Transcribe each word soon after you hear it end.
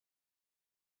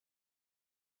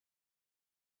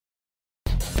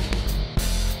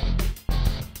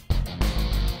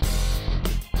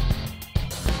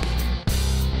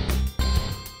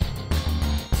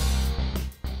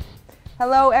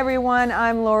Hello everyone,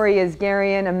 I'm Lori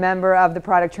Asgarian, a member of the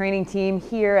product training team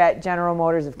here at General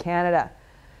Motors of Canada.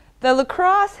 The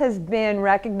Lacrosse has been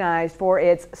recognized for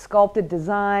its sculpted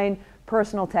design,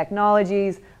 personal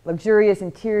technologies, luxurious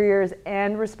interiors,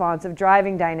 and responsive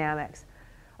driving dynamics.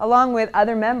 Along with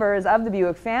other members of the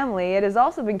Buick family, it has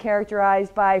also been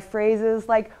characterized by phrases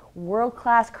like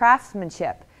world-class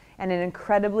craftsmanship and an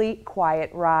incredibly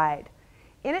quiet ride.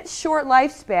 In its short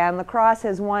lifespan, Lacrosse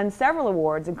has won several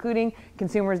awards, including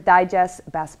Consumer's Digest's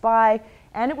Best Buy,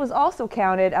 and it was also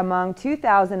counted among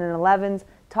 2011's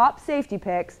top safety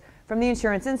picks from the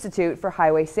Insurance Institute for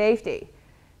Highway Safety.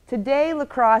 Today,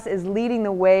 Lacrosse is leading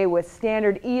the way with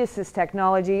standard e-assist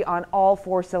technology on all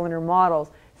four-cylinder models.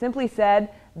 Simply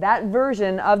said, that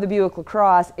version of the Buick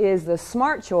Lacrosse is the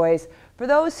smart choice for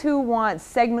those who want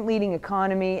segment-leading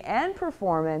economy and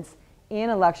performance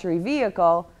in a luxury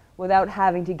vehicle without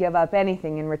having to give up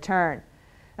anything in return.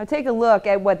 Now take a look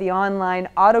at what the online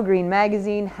Auto Green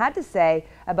magazine had to say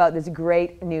about this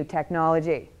great new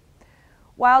technology.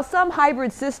 While some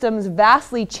hybrid systems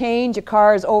vastly change a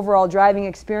car's overall driving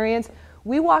experience,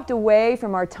 we walked away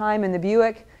from our time in the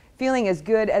Buick feeling as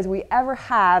good as we ever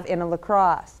have in a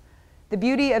Lacrosse. The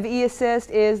beauty of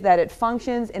e-assist is that it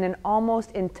functions in an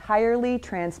almost entirely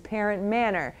transparent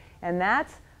manner, and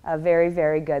that's a very,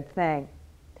 very good thing.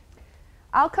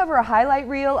 I'll cover a highlight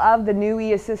reel of the new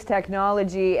e-assist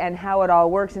technology and how it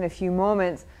all works in a few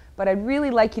moments, but I'd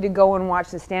really like you to go and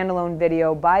watch the standalone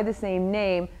video by the same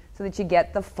name so that you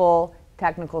get the full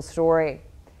technical story.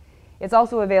 It's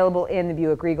also available in the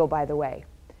Buick Regal, by the way.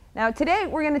 Now today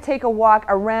we're going to take a walk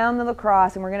around the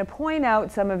Lacrosse and we're going to point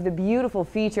out some of the beautiful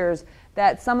features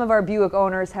that some of our Buick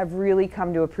owners have really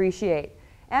come to appreciate.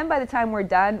 And by the time we're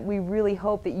done, we really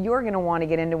hope that you're going to want to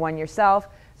get into one yourself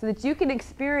so that you can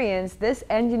experience this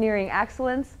engineering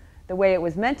excellence the way it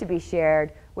was meant to be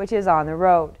shared, which is on the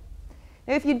road.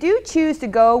 Now, if you do choose to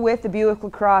go with the Buick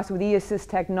Lacrosse with e-assist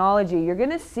technology, you're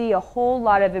going to see a whole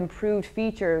lot of improved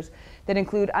features that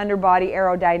include underbody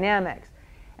aerodynamics.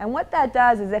 And what that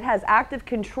does is it has active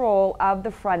control of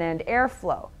the front end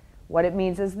airflow. What it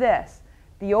means is this: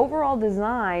 the overall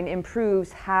design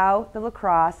improves how the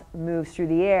Lacrosse moves through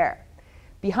the air.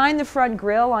 Behind the front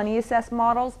grille on e-assist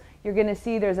models, you're going to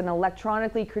see there's an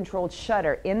electronically controlled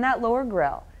shutter in that lower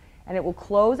grille, and it will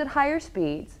close at higher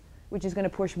speeds, which is going to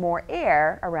push more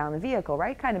air around the vehicle,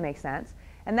 right? Kind of makes sense.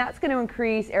 And that's going to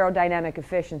increase aerodynamic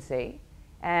efficiency,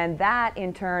 and that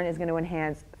in turn is going to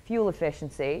enhance fuel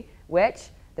efficiency, which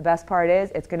the best part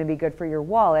is it's going to be good for your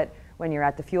wallet when you're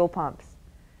at the fuel pumps.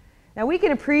 Now we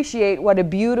can appreciate what a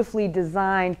beautifully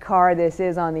designed car this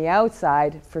is on the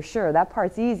outside, for sure, that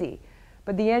part's easy.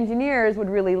 But the engineers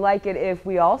would really like it if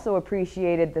we also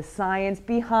appreciated the science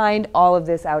behind all of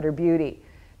this outer beauty.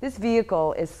 This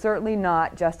vehicle is certainly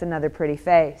not just another pretty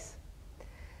face.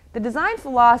 The design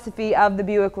philosophy of the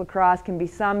Buick Lacrosse can be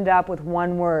summed up with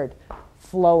one word: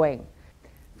 flowing.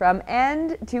 From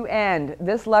end to end,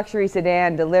 this luxury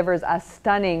sedan delivers a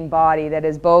stunning body that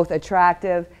is both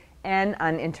attractive and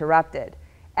uninterrupted.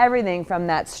 Everything from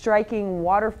that striking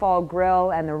waterfall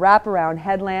grille and the wraparound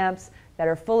headlamps that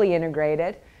are fully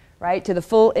integrated, right, to the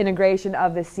full integration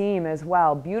of the seam as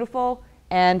well. Beautiful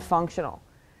and functional.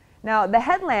 Now, the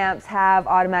headlamps have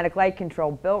automatic light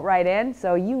control built right in,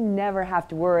 so you never have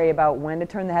to worry about when to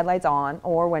turn the headlights on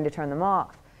or when to turn them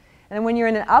off. And then when you're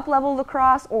in an up-level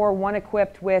Lacrosse or one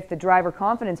equipped with the driver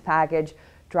confidence package,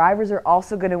 drivers are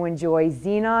also going to enjoy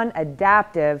Xenon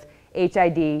adaptive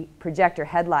HID projector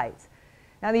headlights.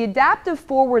 Now, the Adaptive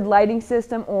Forward Lighting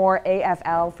System, or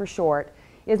AFL for short,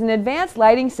 is an advanced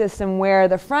lighting system where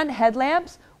the front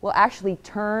headlamps will actually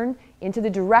turn into the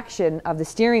direction of the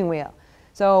steering wheel.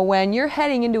 So when you're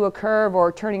heading into a curve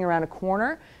or turning around a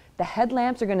corner, the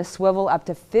headlamps are going to swivel up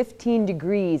to 15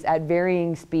 degrees at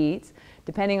varying speeds,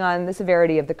 depending on the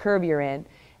severity of the curve you're in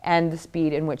and the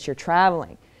speed in which you're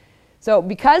traveling. So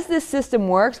because this system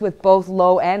works with both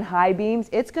low and high beams,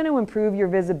 it's going to improve your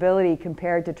visibility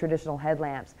compared to traditional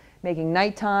headlamps, making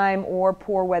nighttime or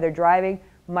poor weather driving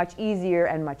much easier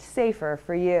and much safer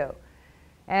for you.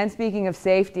 And speaking of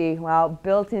safety, well,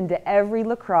 built into every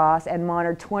Lacrosse and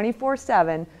monitored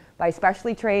 24/7 by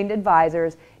specially trained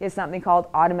advisors is something called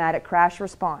automatic crash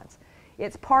response.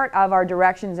 It's part of our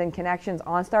Directions and Connections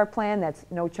OnStar plan that's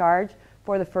no charge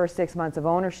for the first 6 months of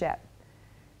ownership.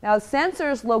 Now,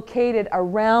 sensors located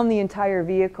around the entire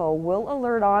vehicle will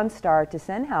alert OnStar to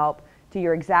send help to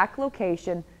your exact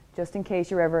location just in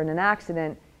case you're ever in an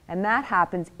accident, and that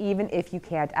happens even if you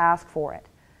can't ask for it.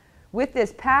 With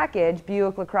this package,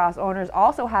 Buick Lacrosse owners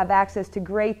also have access to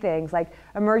great things like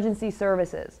emergency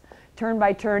services,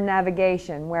 turn-by-turn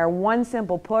navigation, where one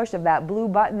simple push of that blue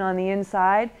button on the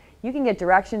inside You can get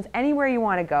directions anywhere you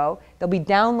want to go. They'll be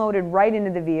downloaded right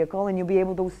into the vehicle, and you'll be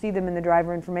able to see them in the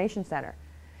driver information center.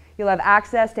 You'll have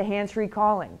access to hands-free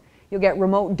calling. You'll get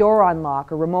remote door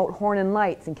unlock or remote horn and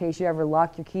lights in case you ever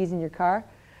lock your keys in your car.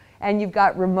 And you've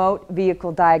got remote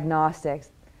vehicle diagnostics.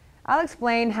 I'll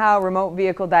explain how remote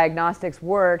vehicle diagnostics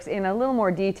works in a little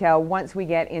more detail once we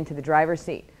get into the driver's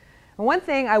seat. And one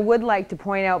thing I would like to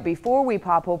point out before we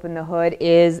pop open the hood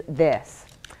is this.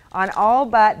 On all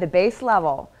but the base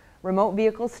level, remote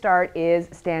vehicle start is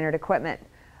standard equipment.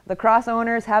 Lacrosse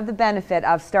owners have the benefit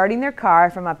of starting their car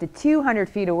from up to 200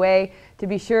 feet away to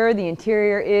be sure the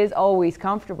interior is always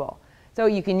comfortable. So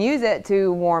you can use it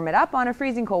to warm it up on a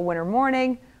freezing cold winter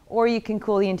morning, or you can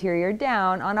cool the interior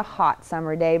down on a hot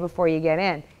summer day before you get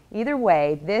in. Either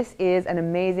way, this is an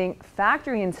amazing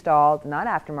factory installed, not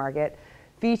aftermarket,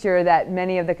 feature that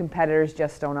many of the competitors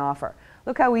just don't offer.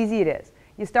 Look how easy it is.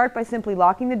 You start by simply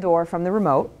locking the door from the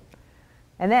remote,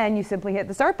 and then you simply hit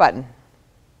the start button.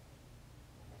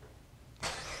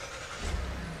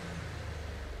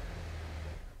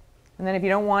 And then if you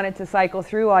don't want it to cycle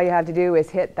through, all you have to do is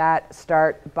hit that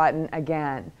start button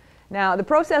again. Now, the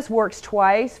process works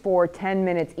twice for 10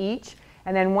 minutes each,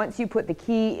 and then once you put the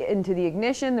key into the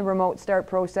ignition, the remote start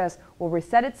process will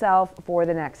reset itself for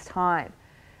the next time.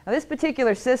 Now, this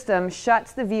particular system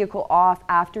shuts the vehicle off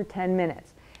after 10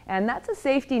 minutes, and that's a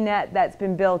safety net that's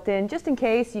been built in just in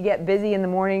case you get busy in the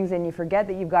mornings and you forget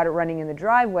that you've got it running in the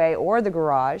driveway or the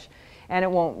garage, and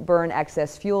it won't burn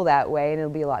excess fuel that way, and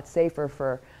it'll be a lot safer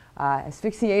for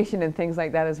asphyxiation and things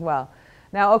like that as well.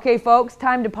 Now, okay folks,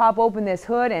 time to pop open this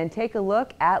hood and take a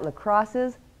look at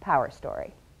Lacrosse's power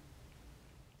story.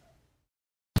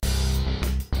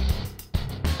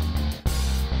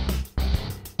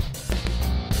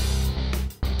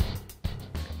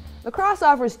 Lacrosse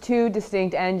offers two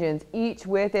distinct engines, each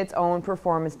with its own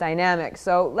performance dynamics.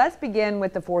 So let's begin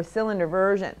with the four-cylinder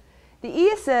version. The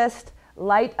E-Assist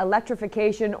light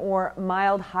electrification or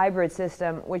mild hybrid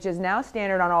system, which is now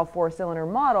standard on all four-cylinder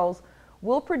models,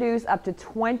 will produce up to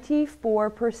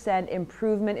 24%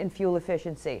 improvement in fuel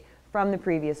efficiency from the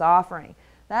previous offering.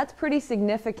 That's pretty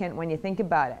significant when you think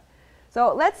about it.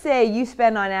 So let's say you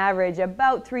spend on average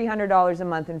about $300 a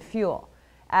month in fuel.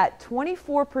 At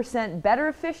 24% better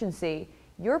efficiency,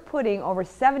 you're putting over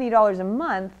 $70 a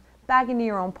month back into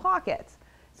your own pockets.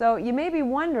 So you may be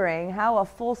wondering how a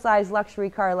full-size luxury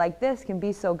car like this can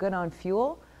be so good on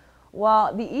fuel.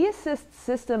 Well, the E-Assist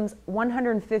system's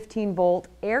 115-volt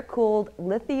air-cooled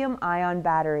lithium-ion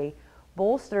battery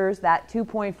bolsters that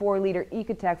 2.4-liter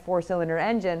Ecotec four-cylinder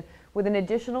engine with an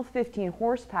additional 15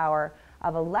 horsepower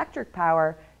of electric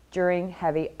power during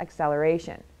heavy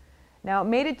acceleration. Now,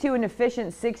 mated to an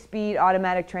efficient 6-speed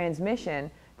automatic transmission,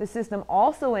 the system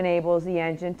also enables the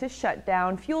engine to shut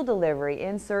down fuel delivery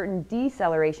in certain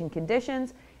deceleration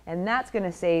conditions, and that's going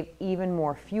to save even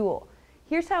more fuel.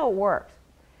 Here's how it works.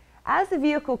 As the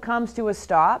vehicle comes to a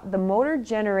stop, the motor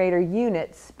generator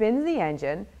unit spins the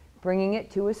engine, bringing it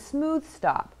to a smooth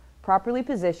stop, properly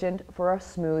positioned for a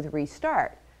smooth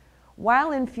restart.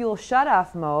 While in fuel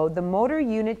shutoff mode, the motor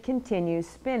unit continues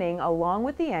spinning along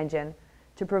with the engine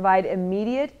to provide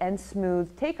immediate and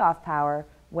smooth takeoff power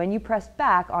when you press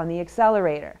back on the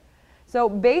accelerator. So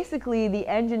basically, the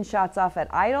engine shuts off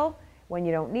at idle when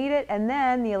you don't need it, and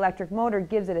then the electric motor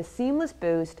gives it a seamless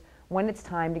boost when it's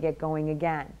time to get going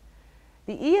again.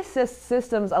 The E-Assist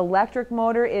system's electric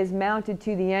motor is mounted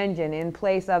to the engine in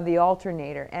place of the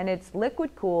alternator, and it's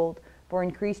liquid-cooled for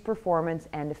increased performance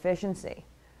and efficiency.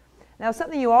 Now,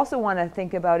 something you also want to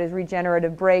think about is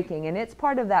regenerative braking, and it's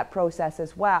part of that process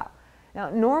as well. Now,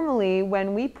 normally,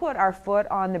 when we put our foot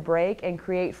on the brake and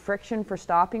create friction for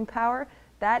stopping power,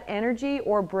 that energy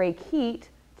or brake heat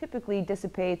typically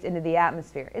dissipates into the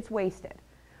atmosphere. It's wasted.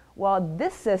 Well,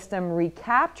 this system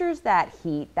recaptures that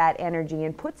heat, that energy,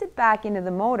 and puts it back into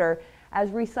the motor as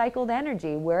recycled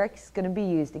energy where it's going to be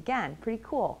used again. Pretty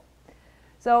cool.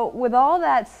 So with all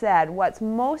that said, what's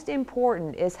most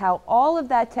important is how all of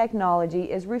that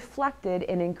technology is reflected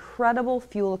in incredible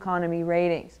fuel economy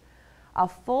ratings. A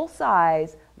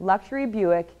full-size luxury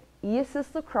Buick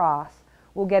E-Assist Lacrosse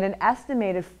will get an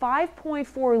estimated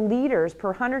 5.4 liters per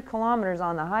 100 kilometers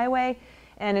on the highway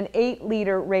and an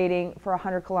 8-liter rating for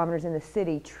 100 kilometers in the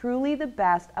city. Truly the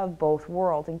best of both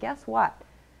worlds. And guess what?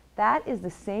 That is the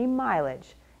same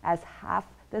mileage as half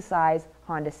the size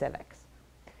Honda Civics.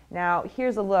 Now,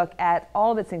 here's a look at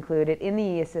all that's included in the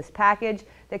E-Assist package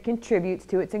that contributes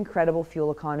to its incredible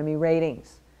fuel economy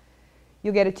ratings.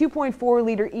 You'll get a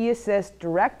 2.4-liter E-Assist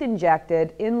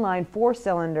direct-injected inline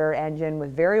four-cylinder engine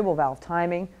with variable valve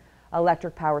timing,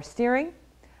 electric power steering,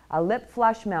 a lip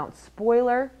flush mount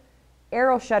spoiler,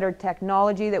 aero shutter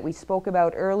technology that we spoke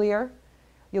about earlier.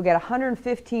 You'll get a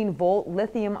 115-volt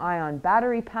lithium-ion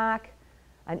battery pack,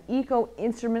 an eco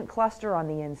instrument cluster on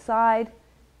the inside.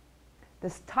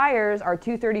 The tires are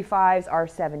 235s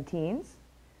R17s.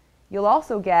 You'll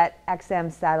also get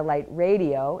XM satellite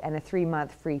radio and a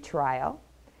 3-month free trial.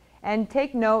 And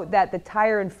take note that the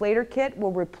tire inflator kit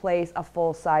will replace a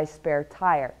full-size spare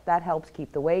tire. That helps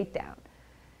keep the weight down.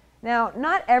 Now,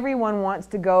 not everyone wants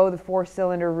to go the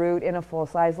 4-cylinder route in a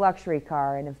full-size luxury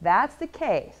car, and if that's the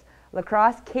case,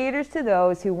 Lacrosse caters to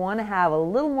those who want to have a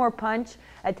little more punch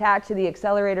attached to the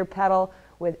accelerator pedal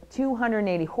with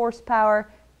 280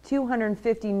 horsepower,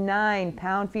 259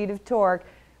 pound-feet of torque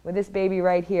with this baby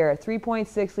right here, a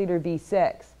 3.6-liter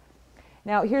V6.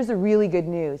 Now, here's the really good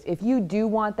news. If you do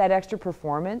want that extra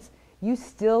performance, you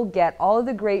still get all of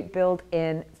the great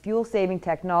built-in fuel-saving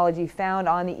technology found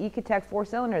on the Ecotec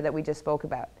 4-cylinder that we just spoke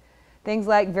about. Things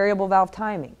like variable valve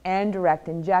timing and direct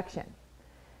injection.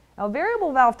 Now,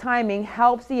 variable valve timing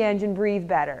helps the engine breathe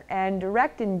better, and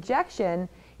direct injection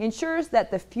ensures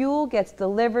that the fuel gets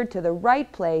delivered to the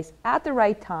right place at the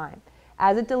right time,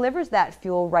 as it delivers that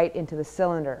fuel right into the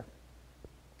cylinder.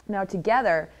 Now,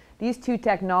 together, these two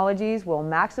technologies will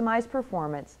maximize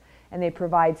performance, and they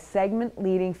provide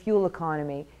segment-leading fuel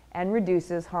economy and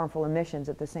reduces harmful emissions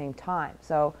at the same time.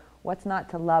 So what's not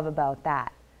to love about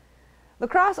that?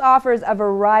 Lacrosse offers a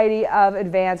variety of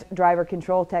advanced driver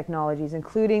control technologies,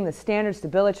 including the standard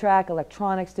StabiliTrak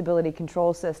electronic stability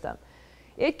control system.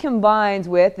 It combines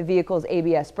with the vehicle's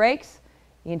ABS brakes,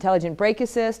 the intelligent brake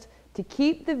assist, to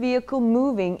keep the vehicle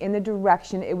moving in the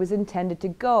direction it was intended to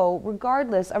go,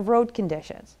 regardless of road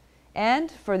conditions.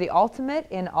 And for the ultimate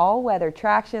in all-weather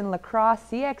traction, Lacrosse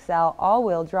CXL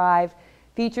all-wheel drive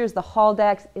features the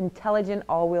Haldex intelligent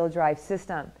all-wheel drive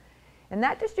system. And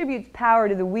that distributes power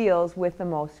to the wheels with the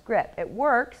most grip. It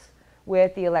works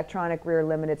with the electronic rear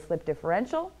limited slip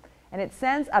differential, and it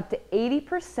sends up to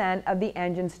 80% of the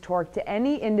engine's torque to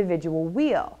any individual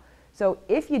wheel. So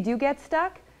if you do get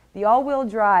stuck, the all-wheel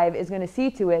drive is going to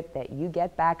see to it that you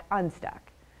get back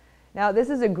unstuck. Now, this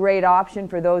is a great option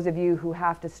for those of you who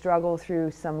have to struggle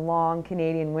through some long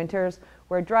Canadian winters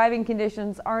where driving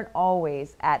conditions aren't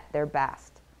always at their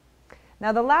best.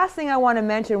 Now, the last thing I want to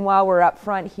mention while we're up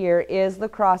front here is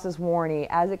Lacrosse's warranty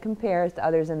as it compares to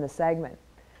others in the segment.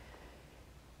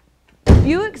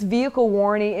 Buick's vehicle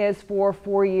warranty is for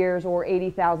 4 years or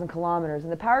 80,000 kilometers,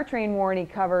 and the powertrain warranty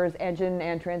covers engine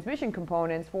and transmission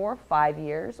components for 5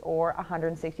 years or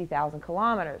 160,000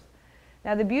 kilometers.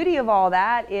 Now, the beauty of all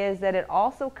that is that it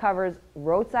also covers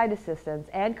roadside assistance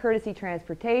and courtesy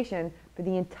transportation for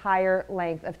the entire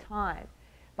length of time.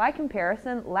 By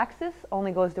comparison, Lexus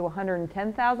only goes to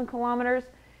 110,000 kilometers.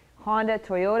 Honda,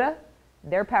 Toyota,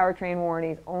 their powertrain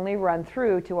warranties only run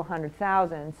through to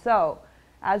 100,000. So,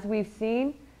 as we've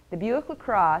seen, the Buick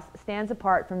Lacrosse stands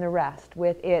apart from the rest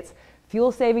with its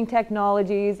fuel-saving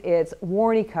technologies, its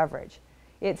warranty coverage.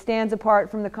 It stands apart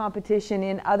from the competition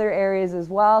in other areas as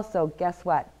well, so guess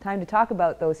what? Time to talk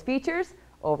about those features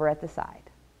over at the side.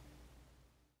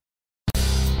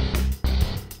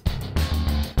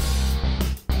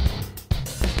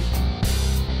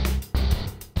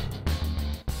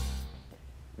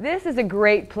 This is a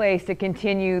great place to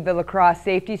continue the Lacrosse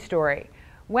safety story.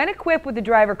 When equipped with the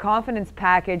driver confidence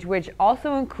package, which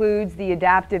also includes the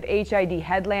adaptive HID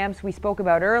headlamps we spoke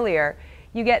about earlier,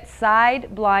 you get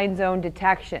side blind zone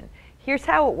detection. Here's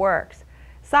how it works.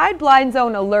 Side blind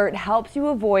zone alert helps you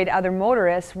avoid other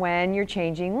motorists when you're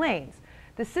changing lanes.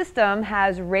 The system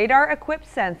has radar-equipped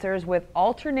sensors with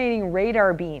alternating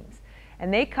radar beams,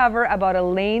 and they cover about a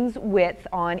lane's width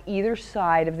on either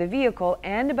side of the vehicle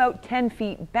and about 10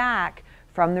 feet back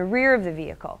from the rear of the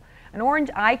vehicle. An orange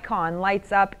icon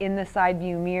lights up in the side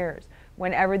view mirrors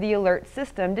whenever the alert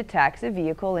system detects a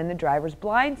vehicle in the driver's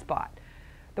blind spot.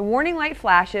 The warning light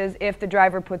flashes if the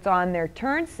driver puts on their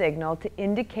turn signal to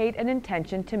indicate an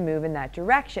intention to move in that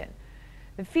direction.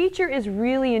 The feature is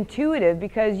really intuitive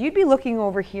because you'd be looking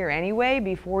over here anyway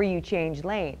before you change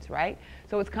lanes, right?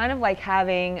 So it's kind of like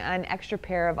having an extra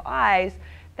pair of eyes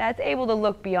that's able to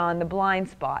look beyond the blind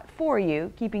spot for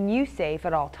you, keeping you safe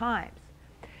at all times.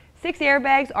 6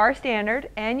 airbags are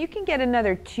standard, and you can get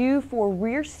another 2 for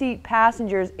rear seat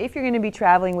passengers if you're going to be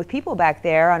traveling with people back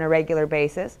there on a regular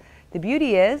basis. The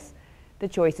beauty is, the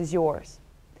choice is yours.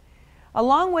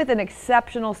 Along with an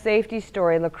exceptional safety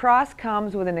story, Lacrosse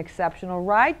comes with an exceptional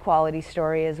ride quality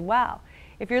story as well.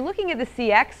 If you're looking at the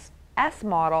CXS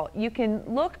model, you can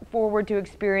look forward to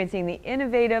experiencing the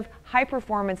innovative,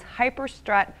 high-performance,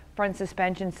 hyper-strut front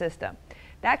suspension system.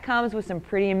 That comes with some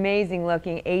pretty amazing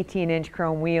looking 18-inch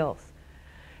chrome wheels.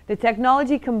 The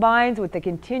technology combines with the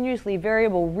continuously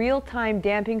variable real-time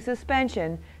damping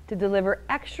suspension to deliver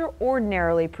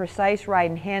extraordinarily precise ride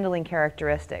and handling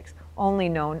characteristics, only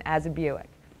known as a Buick.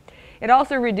 It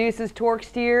also reduces torque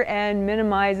steer and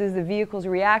minimizes the vehicle's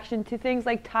reaction to things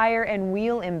like tire and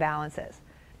wheel imbalances.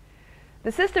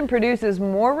 The system produces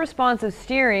more responsive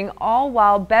steering, all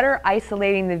while better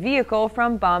isolating the vehicle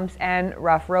from bumps and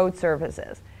rough road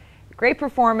surfaces. Great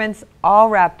performance, all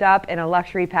wrapped up in a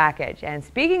luxury package. And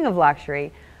speaking of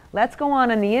luxury, let's go on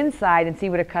the inside and see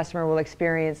what a customer will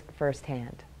experience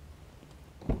firsthand.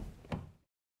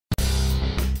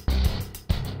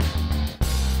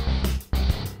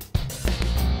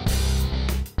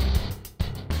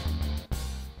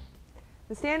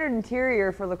 The standard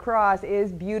interior for Lacrosse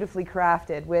is beautifully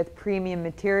crafted with premium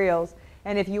materials,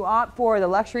 and if you opt for the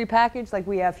luxury package like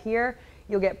we have here,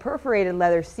 you'll get perforated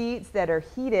leather seats that are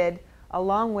heated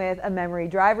along with a memory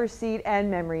driver's seat and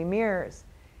memory mirrors.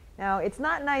 Now, it's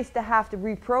not nice to have to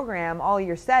reprogram all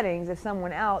your settings if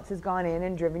someone else has gone in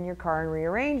and driven your car and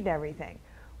rearranged everything.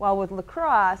 While with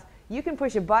Lacrosse, you can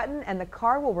push a button and the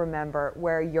car will remember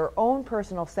where your own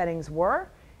personal settings were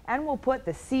and will put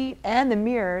the seat and the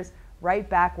mirrors right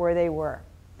back where they were.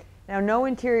 Now, no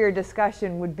interior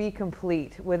discussion would be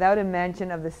complete without a mention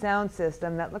of the sound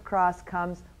system that Lacrosse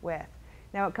comes with.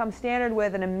 Now, it comes standard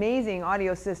with an amazing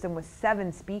audio system with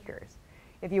 7 speakers.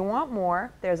 If you want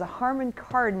more, there's a Harman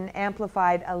Kardon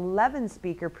amplified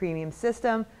 11-speaker premium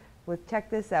system with,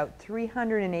 check this out,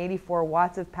 384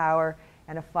 watts of power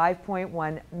and a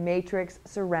 5.1 matrix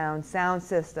surround sound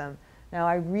system. Now,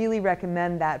 I really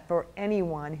recommend that for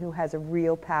anyone who has a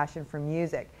real passion for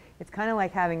music. It's kind of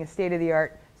like having a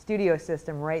state-of-the-art studio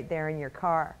system right there in your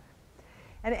car.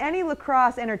 And any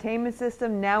Lacrosse entertainment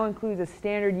system now includes a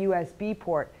standard USB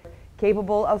port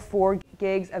capable of 4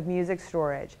 gigs of music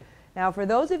storage. Now, for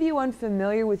those of you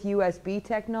unfamiliar with USB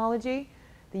technology,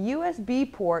 the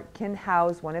USB port can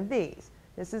house one of these.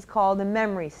 This is called a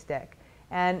memory stick,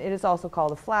 and it is also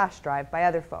called a flash drive by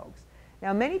other folks.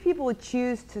 Now, many people would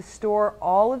choose to store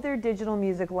all of their digital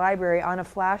music library on a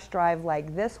flash drive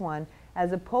like this one,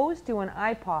 as opposed to an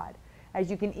iPod, as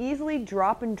you can easily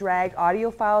drop and drag audio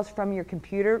files from your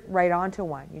computer right onto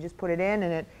one. You just put it in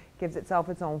and it gives itself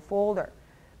its own folder.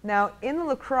 Now, in the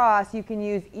Lacrosse, you can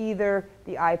use either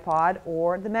the iPod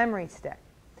or the memory stick.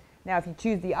 Now, if you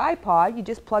choose the iPod, you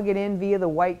just plug it in via the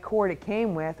white cord it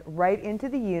came with right into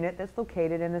the unit that's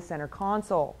located in the center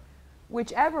console.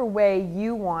 Whichever way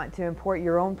you want to import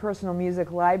your own personal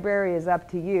music library is up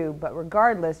to you, but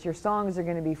regardless, your songs are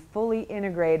going to be fully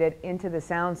integrated into the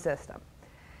sound system.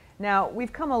 Now,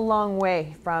 we've come a long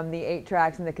way from the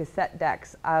 8-tracks and the cassette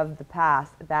decks of the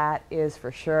past, that is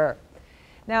for sure.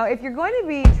 Now, if you're going to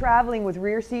be traveling with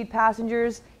rear seat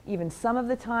passengers, even some of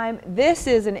the time, this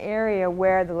is an area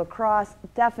where the Lacrosse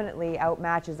definitely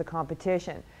outmatches the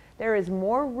competition. There is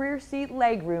more rear seat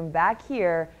legroom back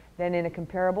here than in a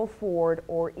comparable Ford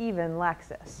or even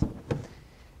Lexus.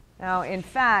 Now, in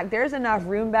fact, there's enough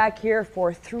room back here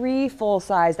for 3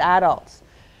 full-sized adults.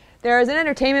 There is an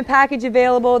entertainment package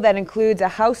available that includes a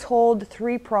household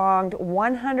 3-pronged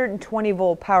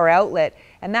 120-volt power outlet,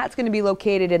 and that's going to be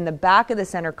located in the back of the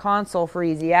center console for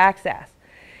easy access.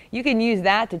 You can use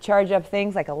that to charge up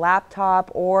things like a laptop,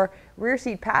 or rear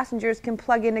seat passengers can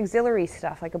plug in auxiliary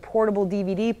stuff like a portable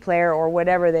DVD player or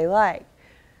whatever they like.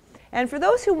 And for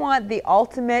those who want the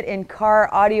ultimate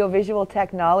in-car audio-visual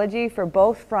technology for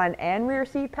both front and rear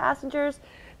seat passengers,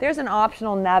 there's an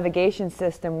optional navigation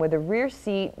system with a rear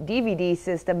seat DVD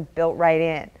system built right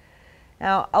in.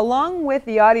 Now, along with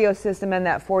the audio system and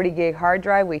that 40 gig hard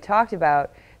drive we talked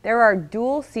about, there are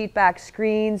dual seatback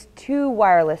screens, 2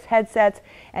 wireless headsets,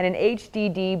 and an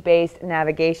HDD-based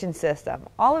navigation system.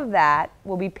 All of that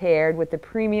will be paired with the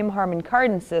premium Harman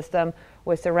Kardon system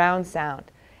with surround sound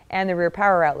and the rear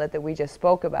power outlet that we just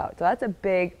spoke about. So that's a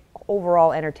big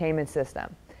overall entertainment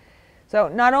system. So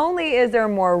not only is there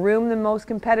more room than most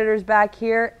competitors back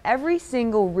here, every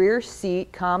single rear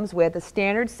seat comes with a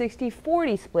standard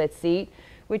 60-40 split seat,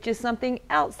 which is something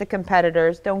else the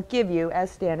competitors don't give you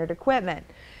as standard equipment.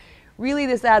 Really,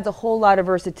 this adds a whole lot of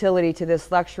versatility to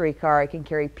this luxury car. It can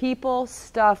carry people,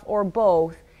 stuff, or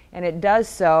both, and it does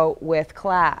so with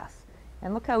class.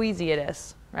 And look how easy it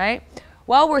is, right?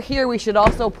 While we're here, we should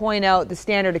also point out the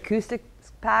standard acoustics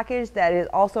package that is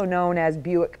also known as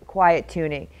Buick Quiet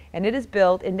Tuning, and it is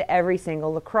built into every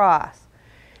single Lacrosse.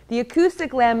 The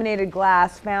acoustic laminated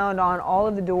glass found on all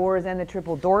of the doors and the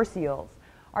triple door seals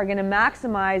are going to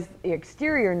maximize the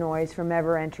exterior noise from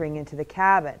ever entering into the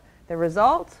cabin. The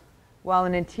result? Well,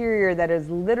 an interior that is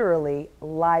literally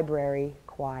library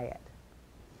quiet.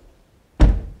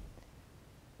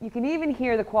 You can even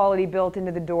hear the quality built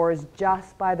into the doors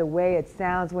just by the way it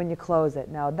sounds when you close it.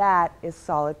 Now that is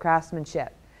solid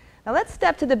craftsmanship. Now let's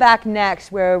step to the back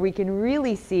next, where we can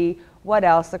really see what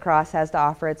else Lacrosse has to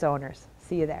offer its owners.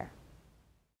 See you there.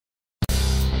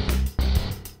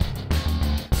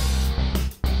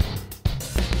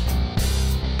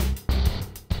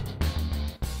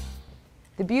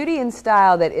 The beauty and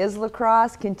style that is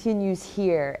Lacrosse continues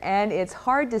here, and it's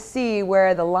hard to see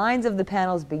where the lines of the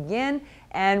panels begin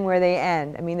and where they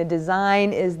end. I mean, the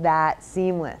design is that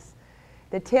seamless.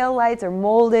 The tail lights are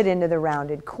molded into the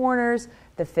rounded corners.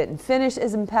 The fit and finish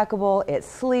is impeccable. It's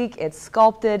sleek, it's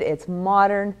sculpted, it's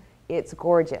modern, it's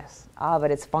gorgeous.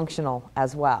 But it's functional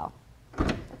as well.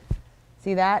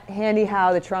 See that? Handy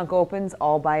how the trunk opens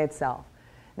all by itself.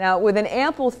 Now, with an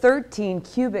ample 13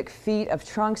 cubic feet of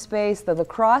trunk space, the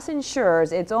Lacrosse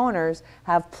ensures its owners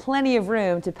have plenty of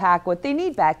room to pack what they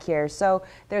need back here, so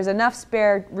there's enough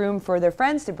spare room for their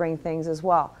friends to bring things as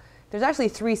well. There's actually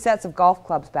 3 sets of golf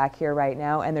clubs back here right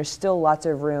now, and there's still lots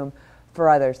of room for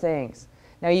other things.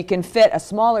 Now, you can fit a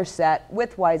smaller set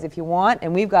widthwise if you want,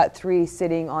 and we've got 3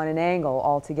 sitting on an angle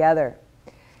altogether.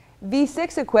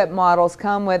 V6 equipped models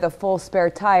come with a full spare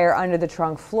tire under the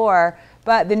trunk floor,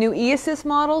 but the new e-Assist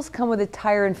models come with a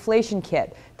tire inflation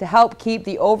kit to help keep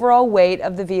the overall weight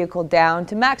of the vehicle down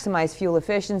to maximize fuel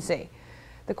efficiency.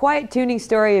 The quiet tuning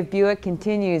story of Buick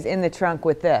continues in the trunk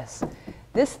with this.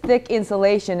 This thick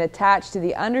insulation attached to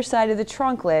the underside of the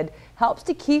trunk lid helps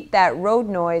to keep that road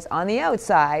noise on the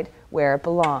outside where it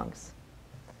belongs.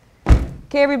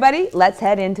 Okay, everybody, let's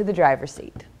head into the driver's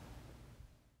seat.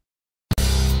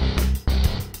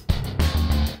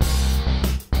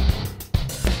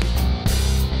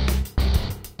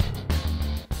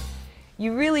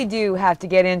 You really do have to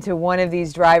get into one of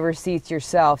these driver's seats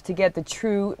yourself to get the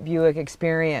true Buick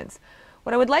experience.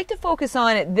 What I would like to focus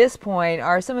on at this point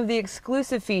are some of the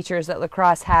exclusive features that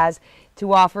Lacrosse has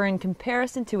to offer in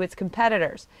comparison to its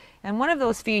competitors. And one of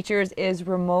those features is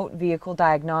remote vehicle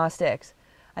diagnostics.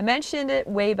 I mentioned it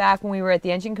way back when we were at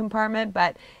the engine compartment,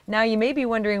 but now you may be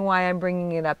wondering why I'm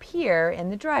bringing it up here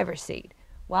in the driver's seat.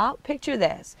 Well, picture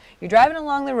this. You're driving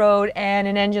along the road and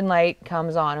an engine light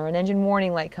comes on, or an engine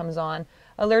warning light comes on,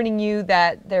 alerting you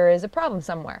that there is a problem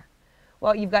somewhere.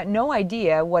 Well, you've got no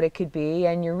idea what it could be,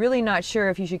 and you're really not sure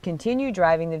if you should continue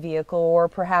driving the vehicle or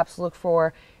perhaps look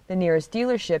for the nearest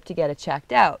dealership to get it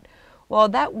checked out. Well,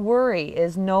 that worry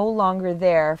is no longer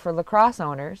there for Lacrosse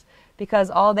owners, because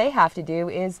all they have to do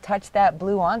is touch that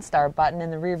blue OnStar button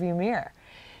in the rearview mirror.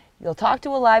 You'll talk to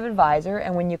a live advisor,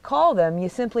 and when you call them, you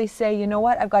simply say, you know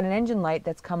what, I've got an engine light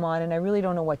that's come on and I really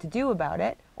don't know what to do about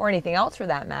it, or anything else for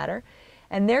that matter.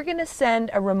 And they're going to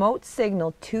send a remote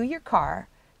signal to your car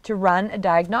to run a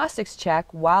diagnostics check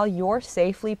while you're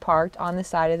safely parked on the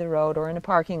side of the road or in a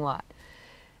parking lot.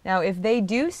 Now, if they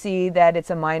do see that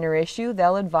it's a minor issue,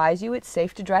 they'll advise you it's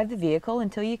safe to drive the vehicle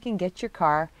until you can get your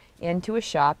car into a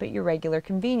shop at your regular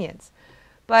convenience.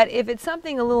 But if it's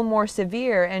something a little more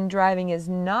severe and driving is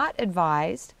not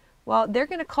advised, well, they're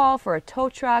going to call for a tow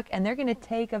truck and they're going to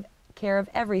take care of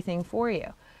everything for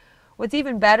you. What's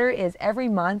even better is every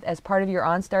month, as part of your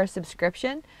OnStar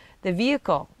subscription, the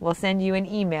vehicle will send you an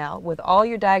email with all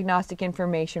your diagnostic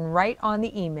information right on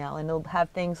the email, and it'll have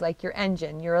things like your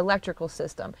engine, your electrical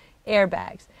system,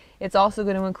 airbags. It's also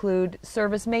going to include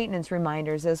service maintenance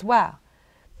reminders as well.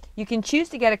 You can choose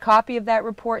to get a copy of that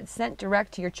report sent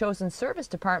direct to your chosen service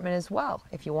department as well,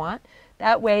 if you want.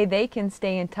 That way they can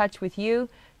stay in touch with you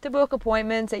to book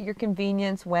appointments at your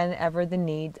convenience whenever the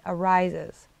need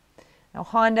arises. Now,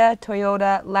 Honda,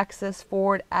 Toyota, Lexus,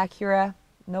 Ford, Acura,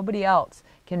 nobody else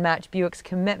can match Buick's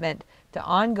commitment to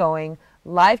ongoing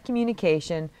live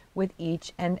communication with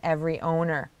each and every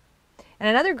owner. And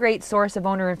another great source of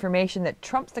owner information that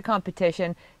trumps the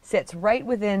competition sits right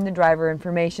within the Driver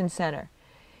Information Center.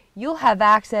 You'll have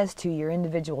access to your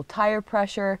individual tire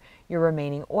pressure, your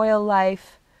remaining oil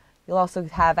life. You'll also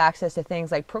have access to things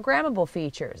like programmable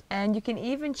features, and you can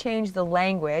even change the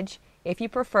language if you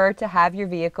prefer to have your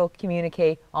vehicle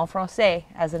communicate en français,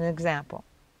 as an example.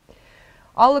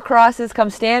 All Lacrosses come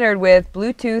standard with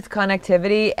Bluetooth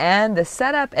connectivity, and the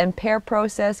setup and pair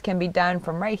process can be done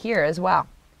from right here as well.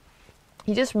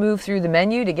 You just move through the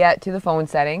menu to get to the phone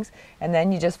settings, and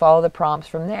then you just follow the prompts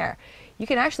from there. You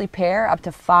can actually pair up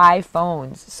to 5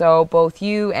 phones, so both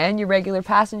you and your regular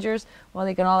passengers, well,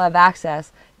 they can all have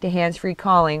access to hands-free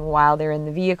calling while they're in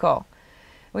the vehicle.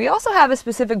 We also have a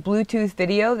specific Bluetooth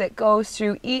video that goes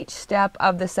through each step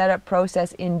of the setup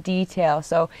process in detail,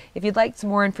 so if you'd like some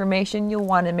more information, you'll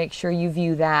want to make sure you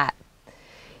view that.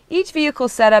 Each vehicle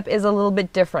setup is a little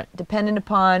bit different, dependent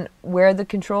upon where the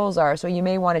controls are, so you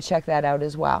may want to check that out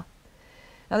as well.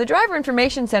 Now the Driver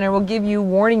Information Center will give you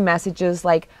warning messages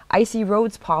like icy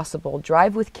roads possible,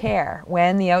 drive with care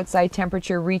when the outside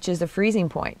temperature reaches the freezing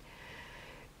point.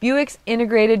 Buick's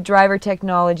integrated driver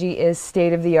technology is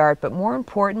state-of-the-art, but more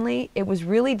importantly, it was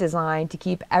really designed to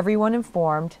keep everyone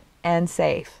informed and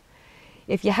safe.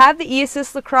 If you have the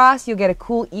eAssist Lacrosse, you'll get a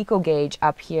cool eco gauge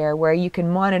up here where you can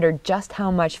monitor just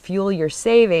how much fuel you're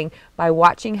saving by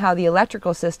watching how the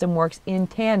electrical system works in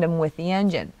tandem with the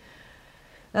engine.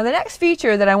 Now the next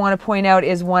feature that I want to point out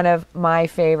is one of my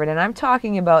favorite, and I'm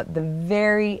talking about the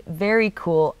very, very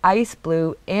cool ice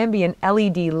blue ambient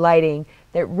LED lighting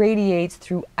that radiates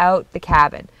throughout the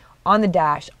cabin, on the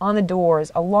dash, on the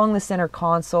doors, along the center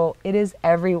console. It is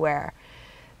everywhere.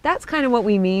 That's kind of what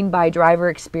we mean by driver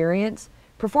experience.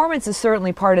 Performance is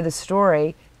certainly part of the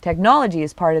story, technology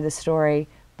is part of the story,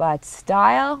 but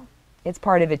style, it's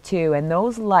part of it too, and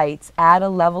those lights add a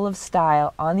level of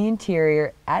style on the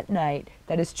interior at night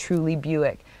that is truly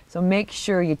Buick. So make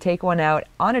sure you take one out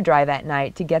on a drive at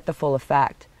night to get the full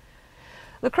effect.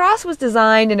 Lacrosse was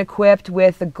designed and equipped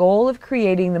with the goal of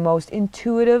creating the most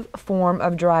intuitive form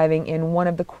of driving in one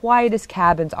of the quietest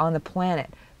cabins on the planet,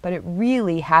 but it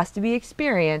really has to be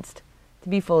experienced to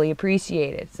be fully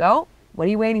appreciated. So, what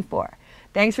are you waiting for?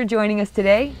 Thanks for joining us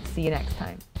today. See you next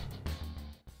time.